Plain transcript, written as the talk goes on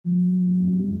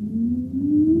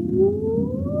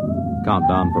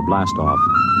Countdown for blast off.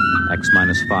 X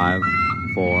minus 5,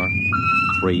 4,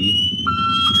 3,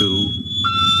 2,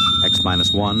 X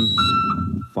minus 1,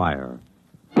 fire.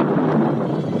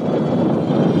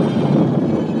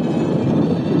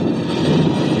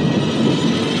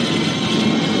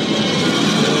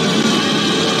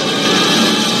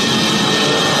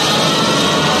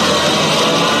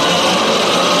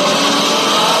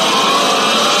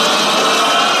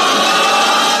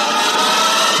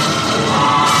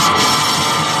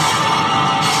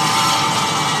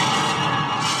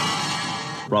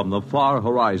 From the far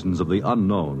horizons of the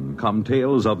unknown come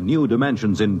tales of new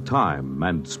dimensions in time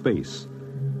and space.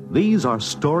 These are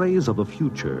stories of the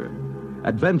future,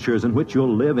 adventures in which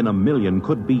you'll live in a million,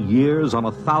 could be years, on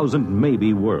 1,000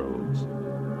 maybe worlds.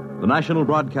 The National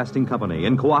Broadcasting Company,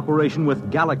 in cooperation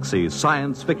with Galaxy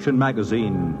Science Fiction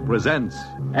Magazine, presents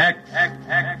X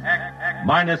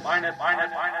minus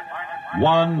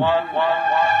 1.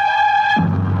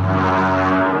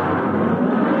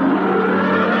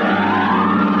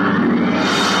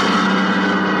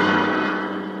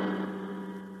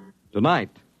 Tonight,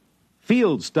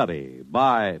 Field Study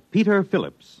by Peter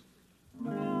Phillips.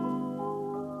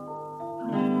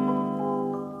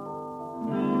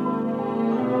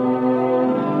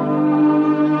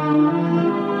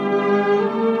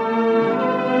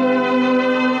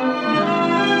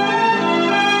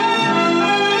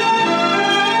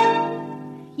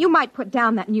 You might put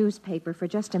down that newspaper for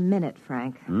just a minute,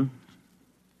 Frank.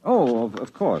 Oh,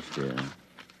 of course, dear.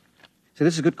 Say,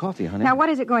 this is good coffee, honey. Now, what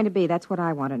is it going to be? That's what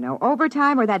I want to know.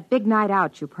 Overtime or that big night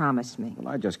out you promised me?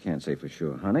 Well, I just can't say for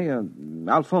sure, honey.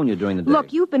 I'll phone you during the day.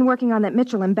 Look, you've been working on that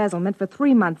Mitchell embezzlement for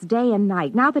 3 months, day and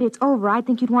night. Now that it's over, I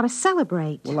think you'd want to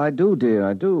celebrate. Well, I do, dear,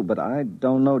 I do. But I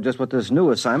don't know just what this new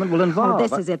assignment will involve. Oh,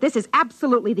 this is it. This is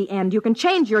absolutely the end. You can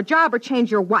change your job or change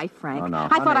your wife, Frank. Oh, no,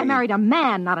 I thought I honey. married a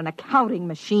man, not an accounting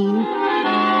machine.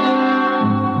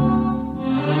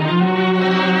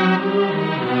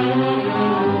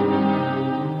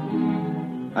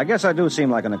 I guess I do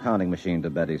seem like an accounting machine to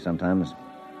Betty sometimes.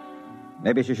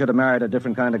 Maybe she should have married a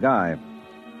different kind of guy.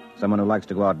 Someone who likes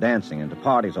to go out dancing and to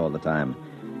parties all the time.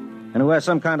 And who has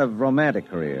some kind of romantic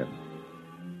career.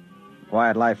 The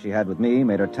quiet life she had with me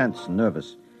made her tense and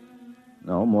nervous.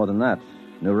 No, more than that.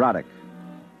 Neurotic.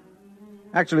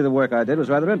 Actually, the work I did was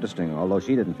rather interesting, although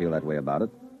she didn't feel that way about it.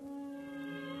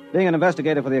 Being an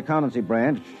investigator for the accountancy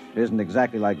branch isn't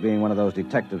exactly like being one of those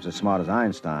detectives as smart as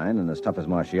Einstein and as tough as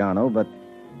Marciano, but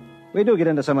we do get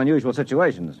into some unusual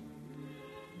situations.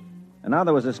 And now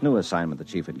there was this new assignment the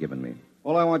chief had given me.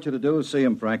 All I want you to do is see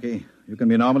him, Frankie. You can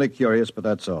be normally curious, but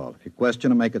that's all. If you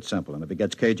question him, make it simple. And if he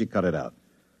gets cagey, cut it out.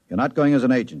 You're not going as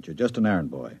an agent. You're just an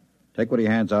errand boy. Take what he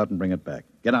hands out and bring it back.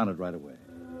 Get on it right away.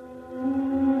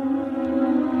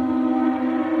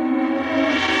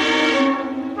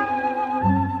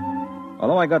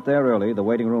 Although I got there early, the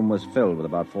waiting room was filled with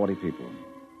about 40 people.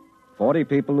 40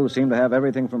 people who seemed to have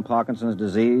everything from Parkinson's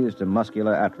disease to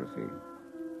muscular atrophy.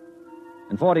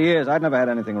 In 40 years, I'd never had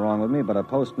anything wrong with me but a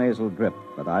postnasal drip,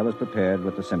 but I was prepared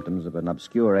with the symptoms of an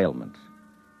obscure ailment.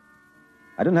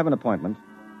 I didn't have an appointment,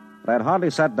 but I had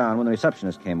hardly sat down when the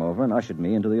receptionist came over and ushered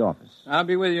me into the office. I'll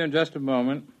be with you in just a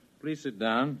moment. Please sit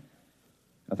down.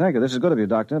 Thank you. This is good of you,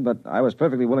 Doctor, but I was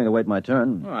perfectly willing to wait my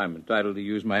turn. Oh, I'm entitled to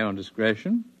use my own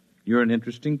discretion. You're an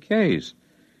interesting case.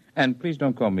 And please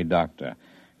don't call me doctor.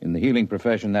 In the healing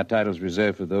profession, that title's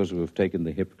reserved for those who have taken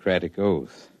the Hippocratic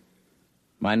Oath.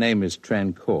 My name is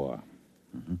Trancor.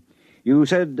 Mm-hmm. You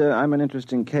said I'm an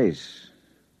interesting case.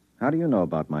 How do you know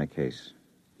about my case?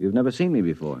 You've never seen me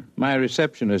before. My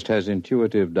receptionist has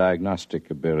intuitive diagnostic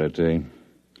ability.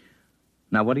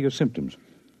 Now, what are your symptoms?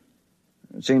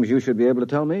 It seems you should be able to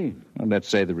tell me. Well, let's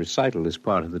say the recital is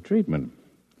part of the treatment.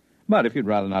 But if you'd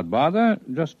rather not bother,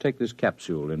 just take this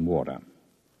capsule in water.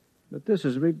 But this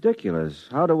is ridiculous.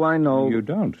 How do I know? You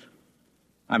don't.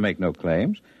 I make no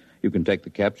claims. You can take the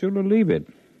capsule or leave it.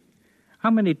 How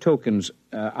many tokens,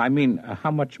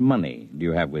 how much money do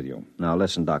you have with you? Now,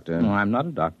 listen, Doctor. No, I'm not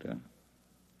a doctor.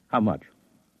 How much?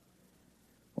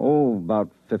 Oh, about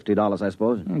 $50, I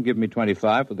suppose. Well, give me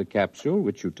 $25 for the capsule,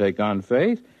 which you take on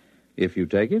faith. If you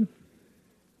take it,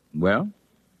 well?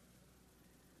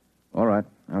 All right,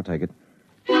 I'll take it.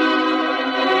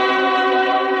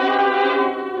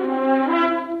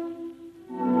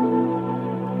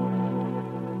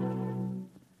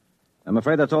 I'm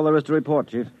afraid that's all there is to report,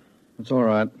 Chief. That's all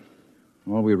right.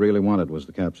 All we really wanted was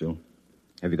the capsule.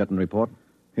 Have you gotten a report?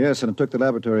 Yes, and it took the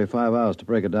laboratory 5 hours to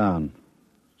break it down.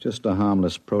 Just a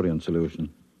harmless protein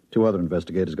solution. 2 other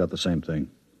investigators got the same thing.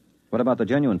 What about the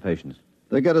genuine patients?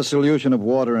 They get a solution of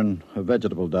water and a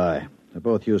vegetable dye. They're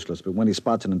both useless, but when he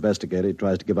spots an investigator, he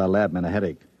tries to give our lab man a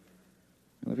headache.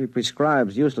 Well, if he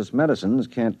prescribes useless medicines,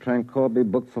 can't Trancor be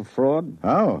booked for fraud?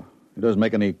 How? He doesn't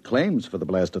make any claims for the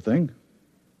blaster thing.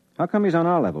 How come he's on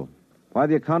our level? Why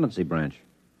the accountancy branch?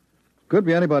 Could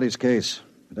be anybody's case.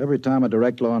 But every time a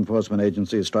direct law enforcement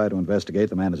agency has tried to investigate,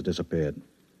 the man has disappeared.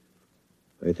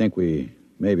 They think we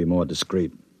may be more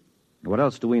discreet. What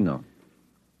else do we know?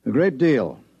 A great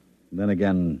deal. Then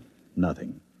again,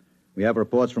 nothing. We have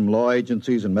reports from law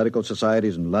agencies and medical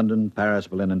societies in London, Paris,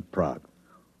 Berlin, and Prague.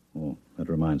 Oh, that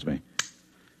reminds me.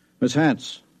 Miss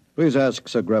Hance, please ask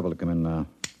Sir Greville to come in now.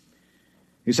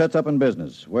 He sets up in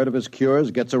business. Word of his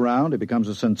cures gets around, he becomes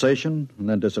a sensation, and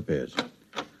then disappears.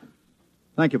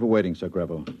 Thank you for waiting, Sir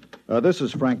Greville. This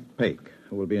is Frank Paik,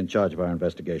 who will be in charge of our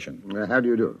investigation. How do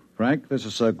you do? Frank, this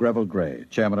is Sir Greville Gray,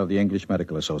 chairman of the English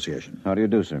Medical Association. How do you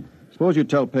do, sir? Suppose you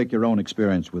tell Paik your own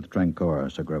experience with Trancor,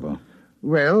 Sir Greville.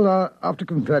 Well, after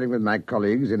conferring with my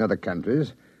colleagues in other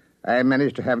countries, I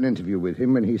managed to have an interview with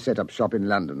him when he set up shop in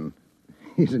London.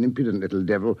 He's an impudent little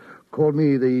devil, called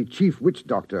me the chief witch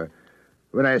doctor.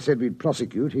 When I said we'd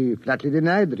prosecute, he flatly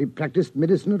denied that he practiced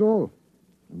medicine at all.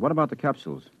 What about the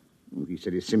capsules? He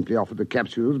said he simply offered the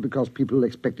capsules because people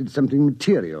expected something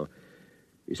material.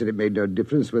 He said it made no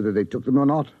difference whether they took them or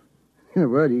not. In a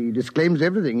word, he disclaims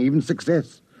everything, even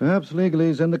success. Perhaps legally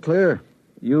he's in the clear.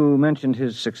 You mentioned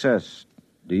his success.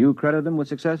 Do you credit him with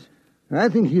success? I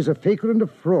think he's a faker and a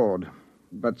fraud.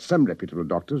 But some reputable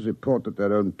doctors report that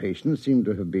their own patients seem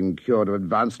to have been cured of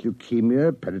advanced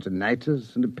leukemia,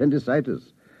 peritonitis, and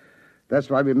appendicitis. That's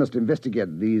why we must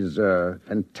investigate these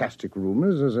fantastic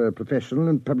rumors as a professional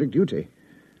and public duty.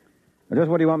 Just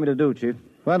what do you want me to do, Chief?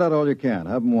 Find out all you can.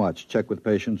 Have him watch, check with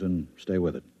patients, and stay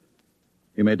with it.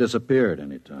 He may disappear at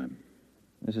any time.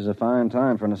 This is a fine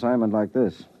time for an assignment like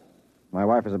this. My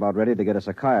wife is about ready to get a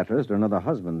psychiatrist or another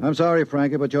husband. I'm sorry,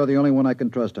 Frankie, but you're the only one I can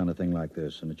trust on a thing like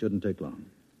this, and it shouldn't take long.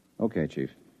 Okay, Chief.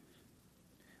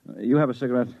 You have a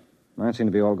cigarette? Mine seem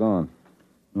to be all gone.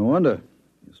 No wonder.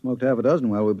 You smoked half a dozen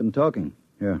while we've been talking.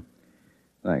 Here.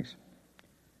 Thanks.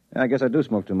 I guess I do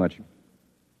smoke too much.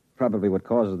 Probably what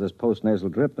causes this post-nasal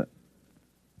drip.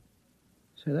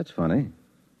 Say, that's funny.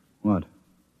 What?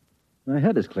 My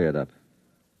head is cleared up.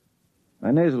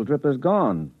 My nasal drip is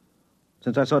gone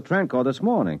since I saw Trancor this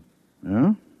morning.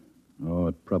 Yeah? Oh,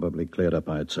 it probably cleared up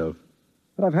by itself.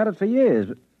 But I've had it for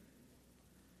years.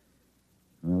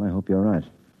 Well, I hope you're right.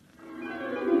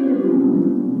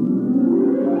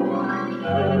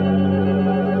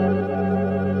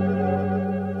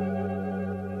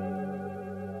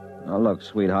 Oh, look,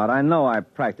 sweetheart, I know I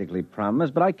practically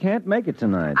promised, but I can't make it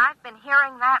tonight. I've been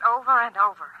hearing that over and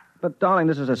over. But, darling,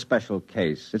 this is a special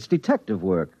case. It's detective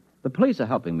work. The police are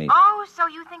helping me. Oh, so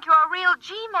you think you're a real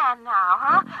G-man now,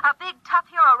 huh? A big, tough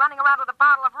hero running around with a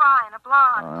bottle of rye and a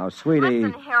blonde. Oh, sweetie.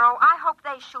 Listen, hero, I hope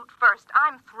they shoot first.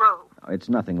 I'm through. Oh, it's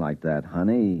nothing like that,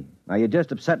 honey. Now, you're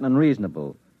just upset and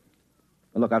unreasonable.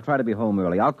 Well, look, I'll try to be home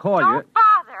early. I'll call you. Don't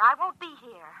bother. I won't be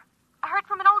here. I heard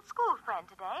from an old school friend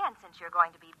today, and since you're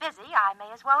going to be busy, I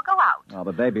may as well go out. Oh,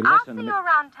 but, baby, I'll listen. see you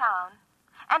around town.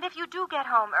 And if you do get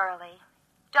home early,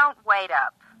 don't wait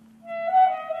up.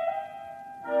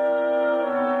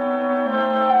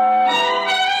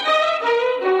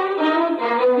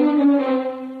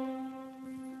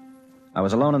 I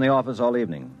was alone in the office all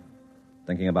evening,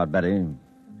 thinking about Betty,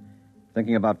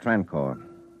 thinking about Trancor.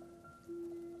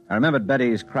 I remembered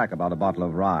Betty's crack about a bottle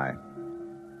of rye,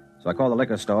 so I called the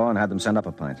liquor store and had them send up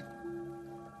a pint.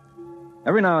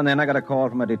 Every now and then I got a call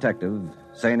from a detective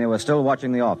saying they were still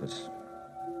watching the office.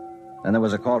 Then there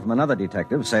was a call from another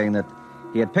detective saying that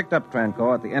he had picked up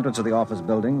Trancor at the entrance of the office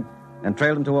building and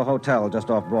trailed him to a hotel just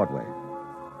off Broadway.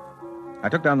 I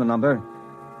took down the number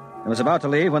and was about to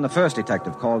leave when the first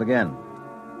detective called again.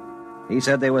 He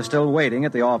said they were still waiting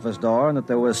at the office door and that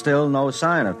there was still no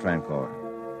sign of Trancor.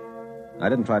 I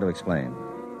didn't try to explain.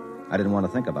 I didn't want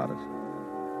to think about it.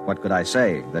 What could I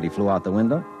say? That he flew out the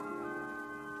window?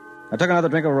 I took another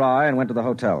drink of rye and went to the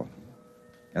hotel.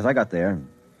 As I got there,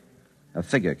 a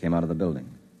figure came out of the building.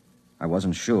 I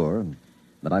wasn't sure,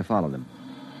 but I followed him.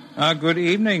 Good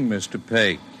evening, Mr.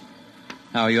 Paik.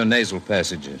 How are your nasal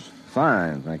passages?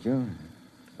 Fine, thank you.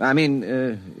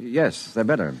 Yes, they're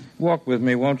better. Walk with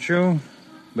me, won't you?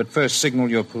 But first signal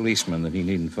your policeman that he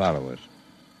needn't follow us.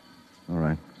 All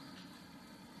right.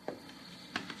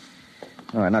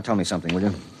 All right, now tell me something, will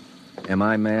you? Am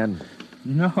I mad?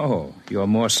 No, you're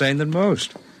more sane than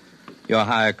most. Your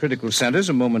higher critical centers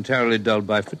are momentarily dulled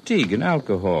by fatigue and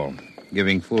alcohol,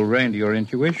 giving full rein to your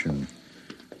intuition.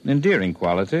 An endearing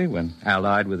quality when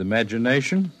allied with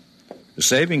imagination. The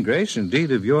saving grace,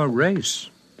 indeed, of your race.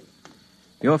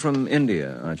 You're from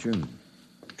India, aren't you?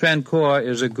 Trancor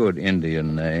is a good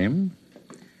Indian name.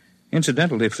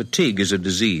 Incidentally, fatigue is a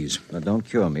disease. Now, don't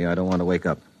cure me. I don't want to wake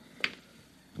up.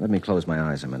 Let me close my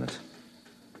eyes a minute.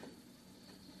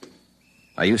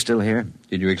 Are you still here?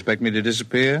 Did you expect me to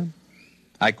disappear?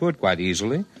 I could quite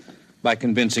easily, by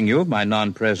convincing you of my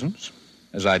non-presence,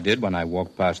 as I did when I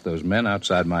walked past those men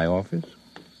outside my office.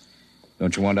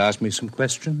 Don't you want to ask me some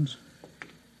questions?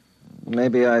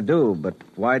 Maybe I do, but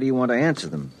why do you want to answer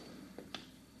them?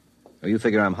 Oh, you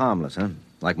figure I'm harmless, huh?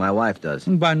 Like my wife does.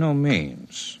 By no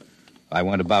means. If I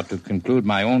went about to conclude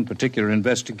my own particular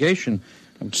investigation,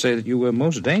 I would say that you were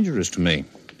most dangerous to me.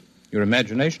 Your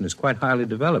imagination is quite highly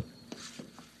developed.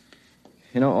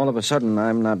 You know, all of a sudden,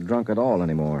 I'm not drunk at all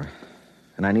anymore.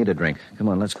 And I need a drink. Come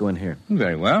on, let's go in here.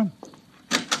 Very well.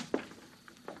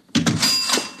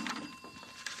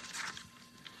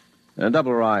 A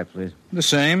double rye, please. The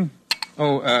same.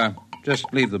 Oh,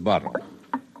 just leave the bottle.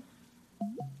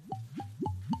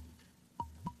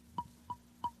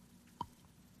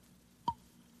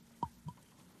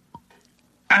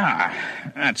 Ah,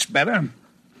 that's better.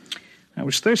 I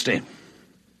was thirsty.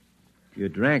 You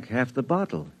drank half the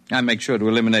bottle. I make sure to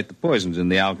eliminate the poisons in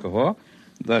the alcohol,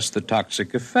 thus the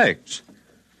toxic effects.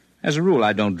 As a rule,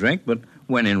 I don't drink, but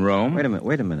when in Rome...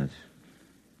 Wait a minute.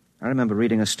 I remember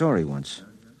reading a story once.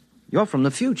 You're from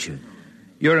the future.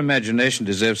 Your imagination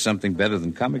deserves something better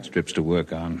than comic strips to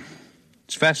work on.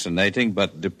 It's fascinating,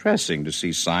 but depressing to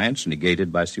see science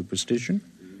negated by superstition.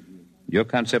 Your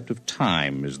concept of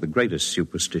time is the greatest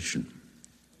superstition.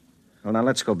 Well, now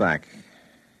let's go back.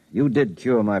 You did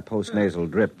cure my post-nasal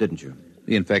drip, didn't you?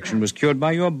 The infection was cured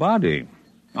by your body.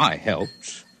 I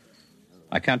helped.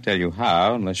 I can't tell you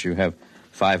how unless you have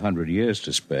 500 years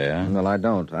to spare. Well, I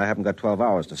don't. I haven't got 12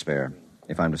 hours to spare,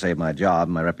 if I'm to save my job,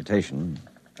 my reputation,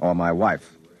 or my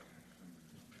wife.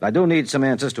 I do need some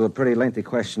answers to a pretty lengthy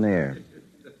questionnaire.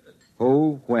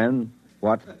 Who, when,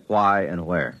 what, why, and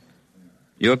where.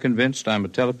 You're convinced I'm a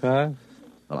telepath?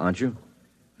 Well, aren't you?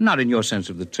 Not in your sense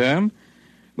of the term.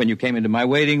 When you came into my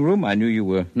waiting room, I knew you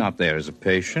were not there as a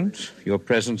patient. Your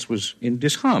presence was in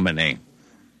disharmony.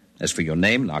 As for your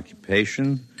name and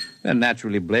occupation, they're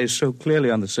naturally blazed so clearly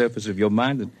on the surface of your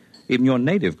mind that even your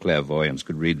native clairvoyance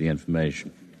could read the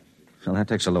information. Well, that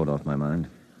takes a load off my mind.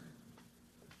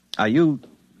 Are you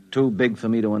too big for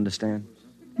me to understand?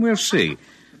 We'll see.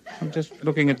 I'm just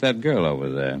looking at that girl over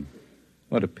there.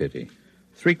 What a pity.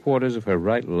 3/4 of her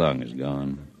right lung is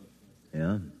gone.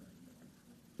 Yeah?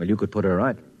 Well, you could put her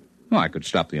right. Well, I could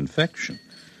stop the infection.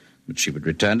 But she would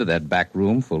return to that back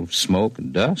room full of smoke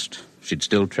and dust. She'd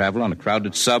still travel on a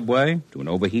crowded subway to an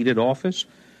overheated office.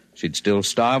 She'd still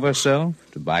starve herself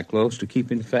to buy clothes to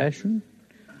keep in fashion.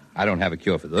 I don't have a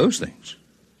cure for those things.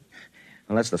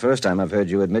 Well, that's the first time I've heard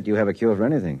you admit you have a cure for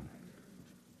anything.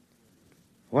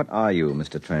 What are you,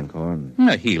 Mr. Trancorn?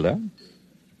 A healer.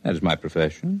 That is my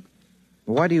profession.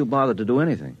 Why do you bother to do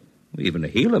anything? Even a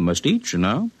healer must eat, you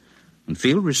know. And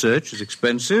field research is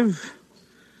expensive.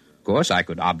 Of course, I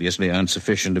could obviously earn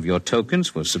sufficient of your tokens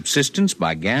for subsistence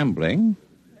by gambling.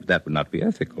 But that would not be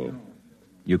ethical.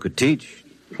 You could teach.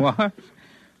 What?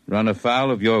 Run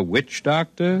afoul of your witch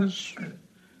doctors?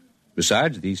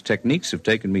 Besides, these techniques have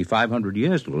taken me 500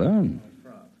 years to learn.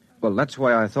 Well, that's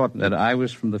why I thought... That I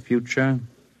was from the future?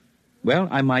 Well,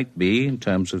 I might be in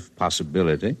terms of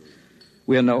possibility.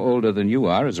 We are no older than you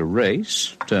are as a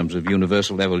race, in terms of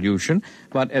universal evolution,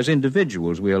 but as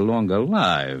individuals we are longer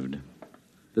lived.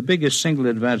 The biggest single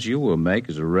advance you will make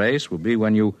as a race will be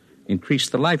when you increase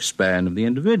the lifespan of the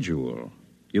individual.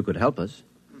 You could help us.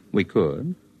 We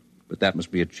could, but that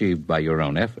must be achieved by your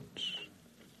own efforts.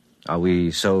 Are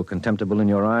we so contemptible in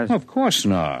your eyes? Of course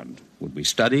not. Would we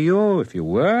study you if you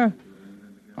were?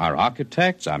 Our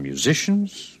architects, our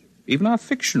musicians, even our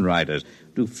fiction writers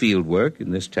do field work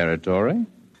in this territory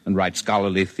and write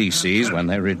scholarly theses when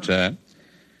they return.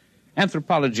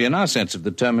 Anthropology, in our sense of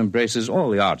the term, embraces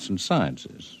all the arts and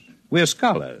sciences. We're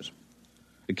scholars.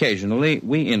 Occasionally,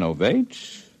 we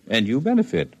innovate, and you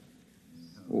benefit.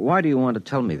 Why do you want to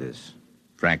tell me this?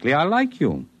 Frankly, I like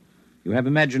you. You have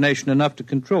imagination enough to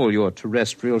control your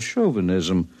terrestrial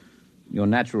chauvinism, your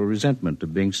natural resentment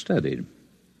of being studied. It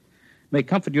may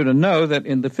comfort you to know that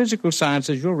in the physical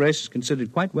sciences, your race is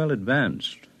considered quite well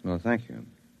advanced. Well, thank you.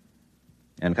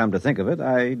 And come to think of it,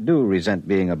 I do resent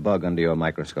being a bug under your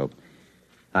microscope.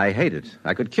 I hate it.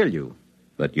 I could kill you.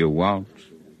 But you won't.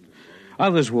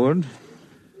 Others would.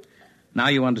 Now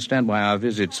you understand why our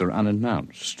visits are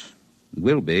unannounced. It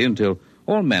will be until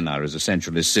all men are as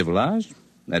essentially civilized,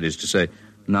 that is to say,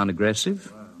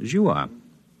 non-aggressive, as you are.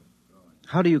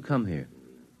 How do you come here?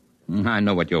 I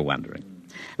know what you're wondering.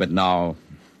 But no,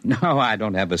 I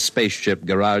don't have a spaceship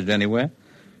garaged anywhere.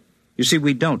 You see,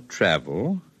 we don't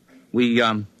travel. We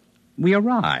we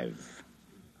arrive.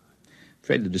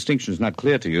 Afraid the distinction is not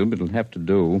clear to you, but it'll have to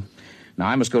do. Now,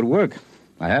 I must go to work.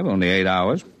 I have only 8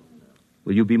 hours.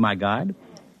 Will you be my guide?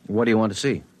 What do you want to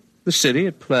see? The city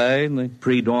at play in the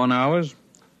pre-dawn hours.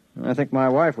 I think my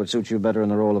wife would suit you better in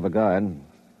the role of a guide.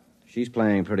 She's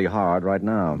playing pretty hard right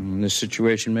now. This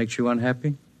situation makes you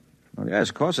unhappy? Well, yes,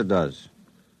 of course it does.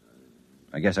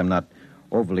 I guess I'm not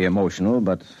overly emotional,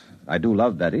 but I do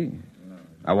love Betty.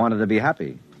 I want her to be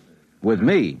happy. With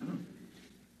me.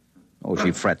 Oh,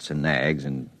 she frets and nags,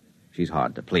 and she's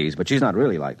hard to please, but she's not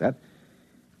really like that.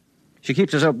 She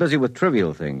keeps herself busy with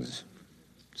trivial things.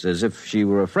 It's as if she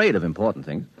were afraid of important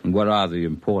things. And what are the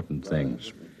important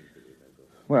things?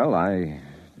 Well, I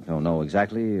don't know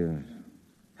exactly.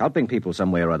 Helping people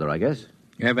some way or other, I guess.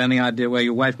 You have any idea where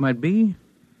your wife might be?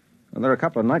 Well, there are a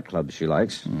couple of nightclubs she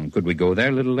likes. Could we go there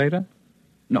a little later?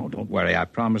 No, don't worry. I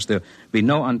promise there'll be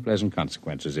no unpleasant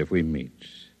consequences if we meet.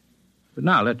 But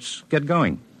now, let's get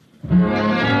going.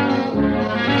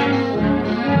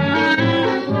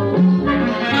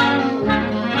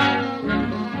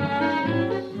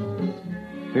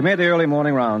 We made the early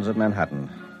morning rounds of Manhattan.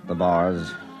 The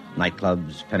bars,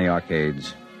 nightclubs, penny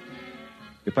arcades.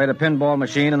 We played a pinball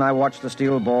machine, and I watched the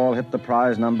steel ball hit the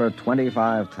prize number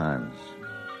 25 times.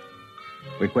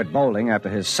 We quit bowling after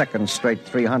his second straight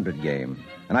 300 game,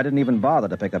 and I didn't even bother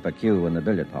to pick up a cue in the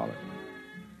billiard parlor.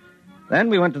 Then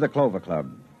we went to the Clover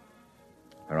Club,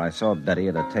 where I saw Betty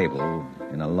at a table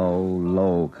in a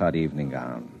low-cut evening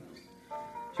gown.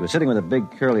 She was sitting with a big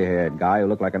curly-haired guy who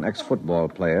looked like an ex-football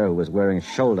player who was wearing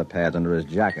shoulder pads under his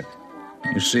jacket.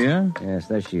 You see her? Yes,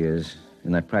 there she is,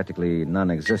 in that practically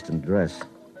non-existent dress.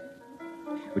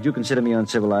 Would you consider me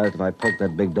uncivilized if I poked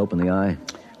that big dope in the eye?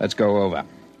 Let's go over.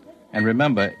 And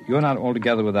remember, you're not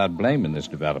altogether without blame in this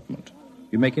development.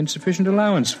 You make insufficient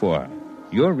allowance for her.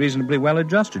 You're reasonably well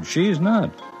adjusted. She's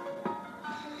not.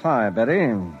 Hi,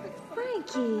 Betty.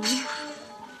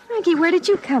 Frankie, where did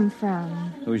you come from?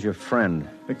 Who's your friend?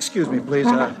 Excuse me, please.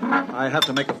 I have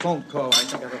to make a phone call. I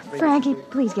think I have Frankie,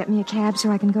 please get me a cab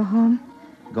so I can go home.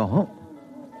 Go home?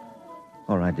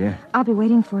 All right, dear. I'll be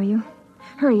waiting for you.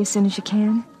 Hurry as soon as you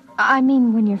can. I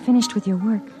mean, when you're finished with your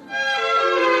work.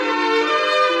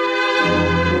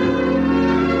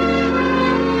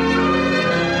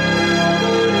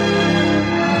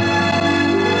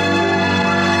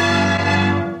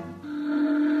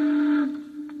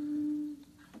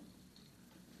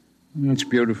 It's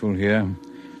beautiful here,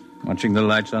 watching the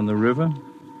lights on the river.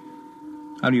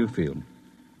 How do you feel?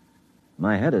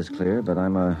 My head is clear, but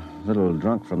I'm a little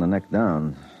drunk from the neck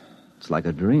down. It's like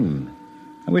a dream.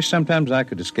 I wish sometimes I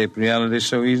could escape reality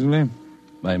so easily,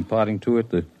 by imparting to it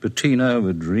the patina of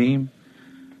a dream.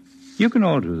 You can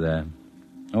all do that.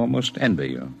 I almost envy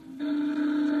you.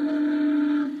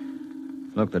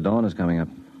 Look, the dawn is coming up.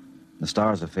 The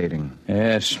stars are fading.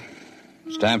 Yes.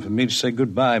 It's time for me to say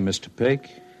goodbye, Mr. Pake.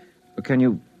 Can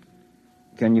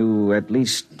you at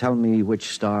least tell me which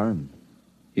star?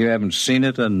 You haven't seen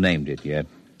it or named it yet.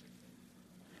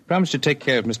 Promise to take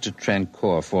care of Mr.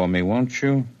 Trancour for me, won't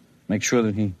you? Make sure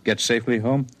that he gets safely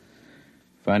home.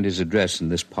 Find his address in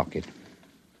this pocket.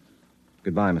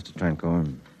 Goodbye, Mr.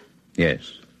 Trancour.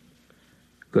 Yes.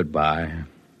 Goodbye.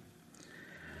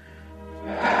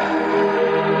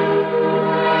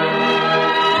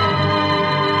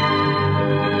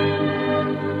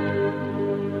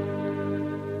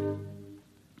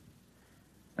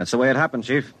 That's the way it happened,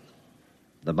 Chief.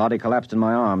 The body collapsed in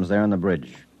my arms there on the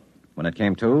bridge. When it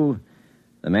came to,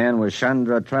 the man was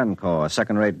Chandra Trancour, a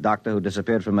second-rate doctor who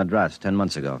disappeared from Madras 10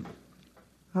 months ago.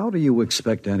 How do you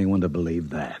expect anyone to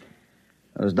believe that?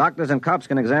 Those doctors and cops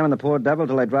can examine the poor devil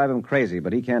till they drive him crazy,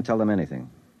 but he can't tell them anything.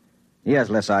 He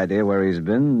has less idea where he's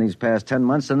been these past 10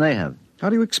 months than they have. How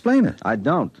do you explain it? I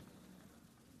don't.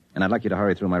 And I'd like you to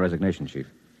hurry through my resignation, Chief.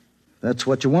 That's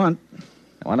what you want.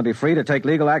 I want to be free to take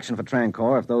legal action for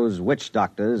Trancour if those witch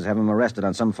doctors have him arrested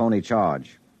on some phony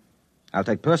charge. I'll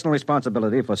take personal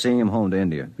responsibility for seeing him home to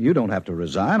India. You don't have to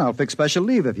resign. I'll fix special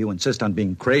leave if you insist on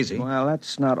being crazy. Well,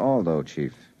 that's not all, though,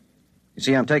 Chief. You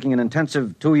see, I'm taking an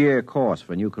intensive 2-year course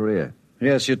for a new career.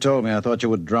 Yes, you told me. I thought you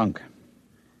were drunk.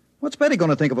 What's Betty going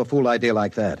to think of a fool idea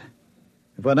like that?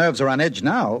 If her nerves are on edge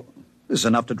now, this is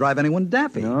enough to drive anyone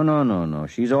daffy. No.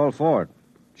 She's all for it.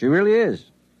 She really is.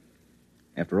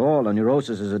 After all, a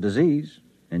neurosis is a disease,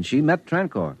 and she met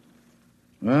Trancour.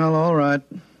 Well, all right.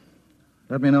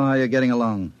 Let me know how you're getting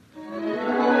along.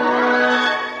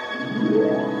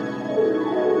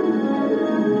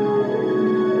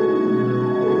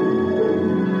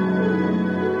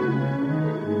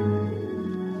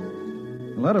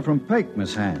 A letter from Pake,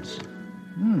 Miss Hance.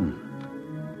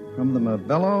 From the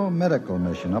Mabello Medical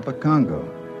Mission, Upper Congo.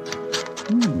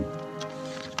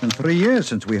 been 3 years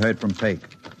since we heard from Pake.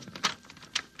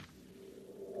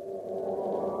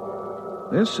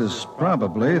 This is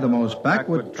probably the most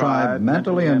backward tribe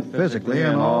mentally and physically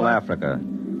in all Africa.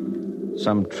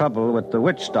 Some trouble with the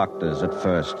witch doctors at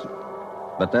first,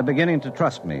 but they're beginning to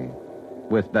trust me,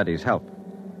 with Betty's help.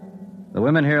 The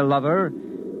women here love her,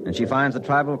 and she finds the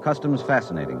tribal customs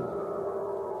fascinating.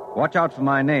 Watch out for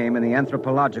my name in the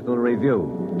Anthropological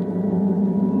Review.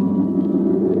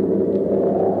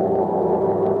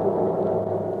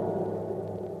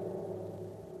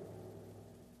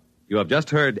 You have just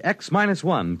heard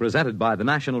X-1, presented by the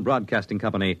National Broadcasting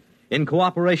Company in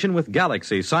cooperation with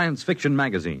Galaxy Science Fiction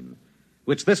Magazine,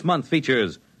 which this month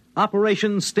features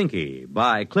Operation Stinky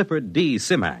by Clifford D.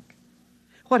 Simak.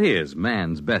 What is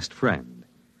man's best friend?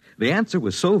 The answer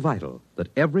was so vital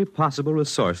that every possible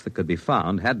resource that could be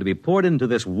found had to be poured into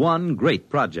this one great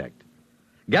project.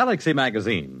 Galaxy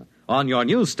Magazine, on your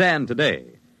newsstand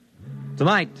today.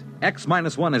 Tonight,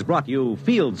 X-1 has brought you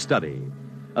Field Study,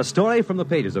 a story from the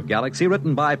pages of Galaxy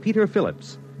written by Peter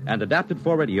Phillips and adapted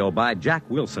for radio by Jack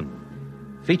Wilson.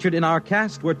 Featured in our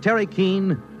cast were Terry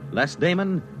Keane, Les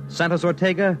Damon, Santos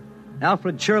Ortega,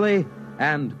 Alfred Shirley,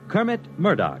 and Kermit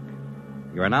Murdoch.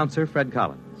 Your announcer, Fred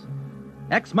Collins.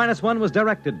 X-1 was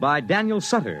directed by Daniel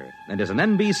Sutter and is an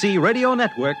NBC Radio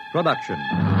Network production.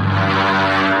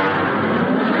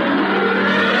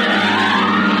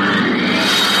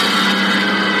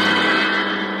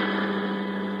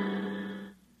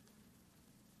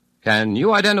 Can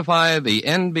you identify the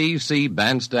NBC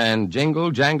bandstand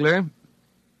jingle jangler?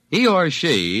 He or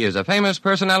she is a famous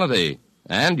personality,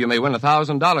 and you may win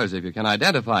 $1,000 if you can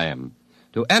identify him.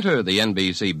 To enter the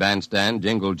NBC Bandstand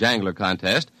Jingle Jangler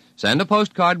contest, send a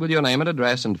postcard with your name and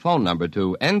address and phone number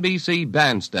to NBC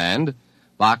Bandstand,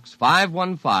 Box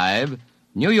 515,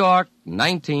 New York,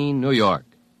 19, New York.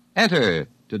 Enter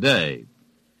today.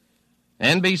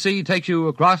 NBC takes you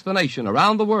across the nation,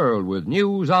 around the world, with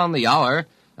news on the hour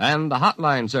and the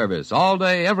hotline service all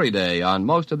day, every day on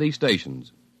most of these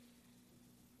stations.